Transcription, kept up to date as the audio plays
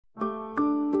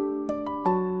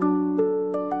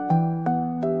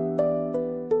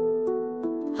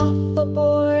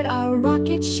aboard our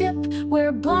rocket ship.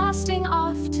 We're blasting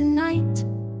off tonight.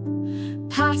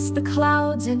 Past the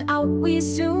clouds and out we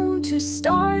zoom to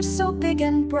stars so big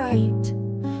and bright.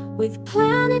 With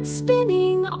planets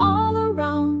spinning all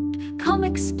around, come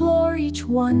explore each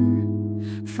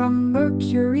one. From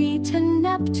Mercury to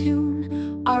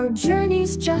Neptune, our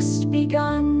journey's just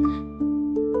begun.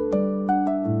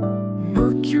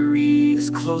 Mercury is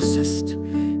closest.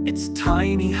 It's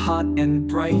tiny, hot and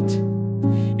bright.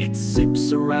 It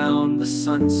zips around the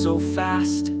sun so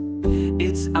fast,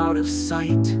 it's out of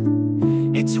sight.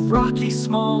 It's rocky,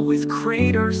 small, with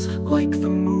craters like the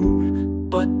moon,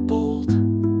 but bold.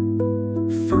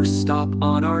 First stop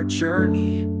on our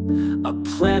journey, a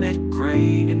planet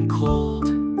gray and cold.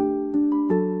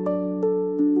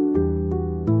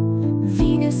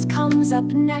 Venus comes up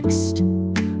next.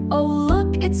 Oh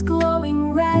look, it's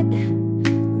glowing red,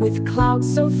 with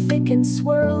clouds so thick and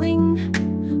swirling,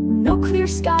 no clear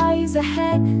skies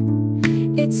ahead.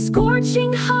 It's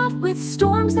scorching hot with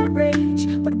storms that rage,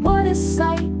 but what a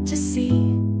sight to see.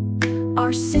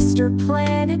 Our sister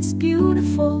planet's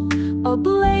beautiful, a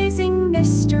blazing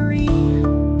mystery.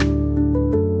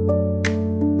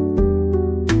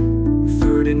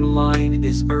 Third in line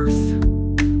is Earth,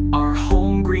 our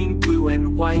home, green, blue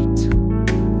and white.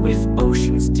 With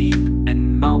oceans deep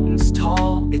and mountains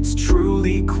tall, it's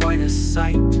truly quite a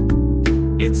sight.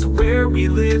 It's where we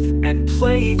live and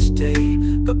play each day,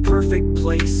 the perfect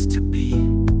place to be.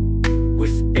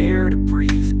 With air to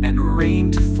breathe and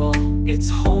rain to fall, it's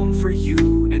home for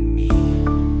you and me.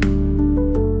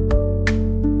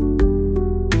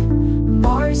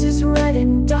 Mars is red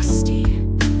and dusty,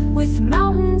 with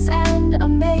mountains and a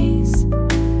maze.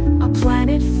 A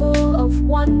planet full of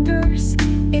wonders,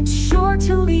 it's sure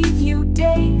to leave you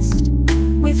dazed.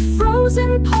 With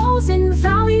frozen poles and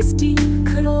valleys deep,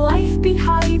 could life be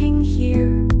hiding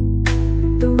here?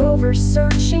 The rover's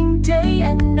searching day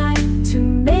and night to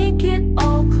make it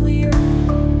all clear.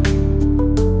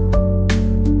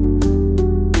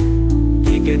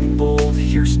 Big and bold,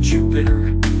 here's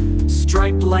Jupiter,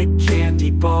 striped like candy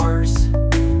bars.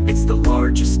 It's the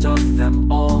largest of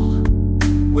them all,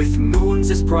 with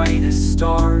moons as bright as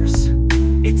stars.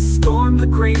 It's stormed the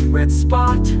great red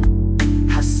spot,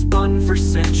 has spun for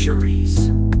centuries.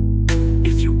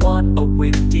 If you want a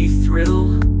windy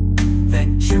thrill,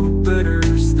 then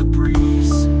Jupiter's the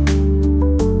breeze.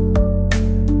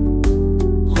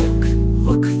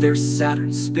 Look, there's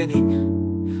Saturn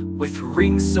spinning, with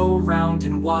rings so round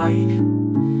and wide,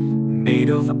 made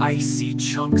of icy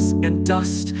chunks and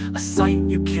dust, a sight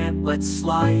you can't let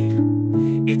slide.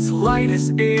 It's light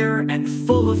as air and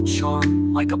full of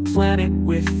charm, like a planet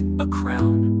with a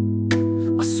crown.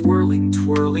 A swirling,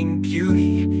 twirling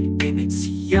beauty in its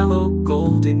yellow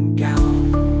golden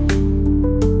gown.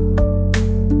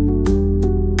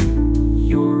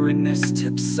 Uranus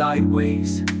tips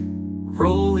sideways,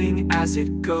 rolling as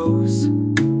it goes,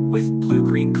 with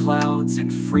blue-green clouds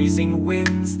and freezing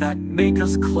winds that make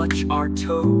us clutch our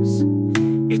toes.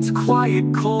 It's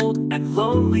quiet, cold, and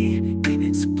lonely in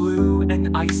its blue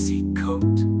and icy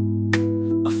coat.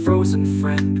 A frozen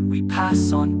friend we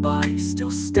pass on by,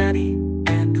 still steady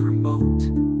and remote.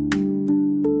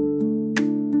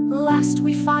 Last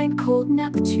we find cold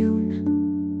Neptune,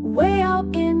 way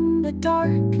out in the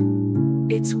dark.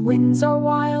 Its winds are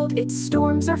wild, its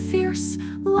storms are fierce,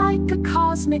 like a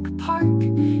cosmic park.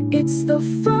 It's the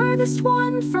furthest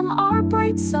one from our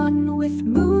bright sun, with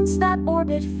moons that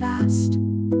orbit fast.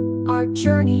 Our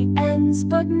journey ends,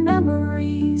 but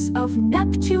memories of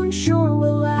Neptune sure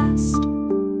will last.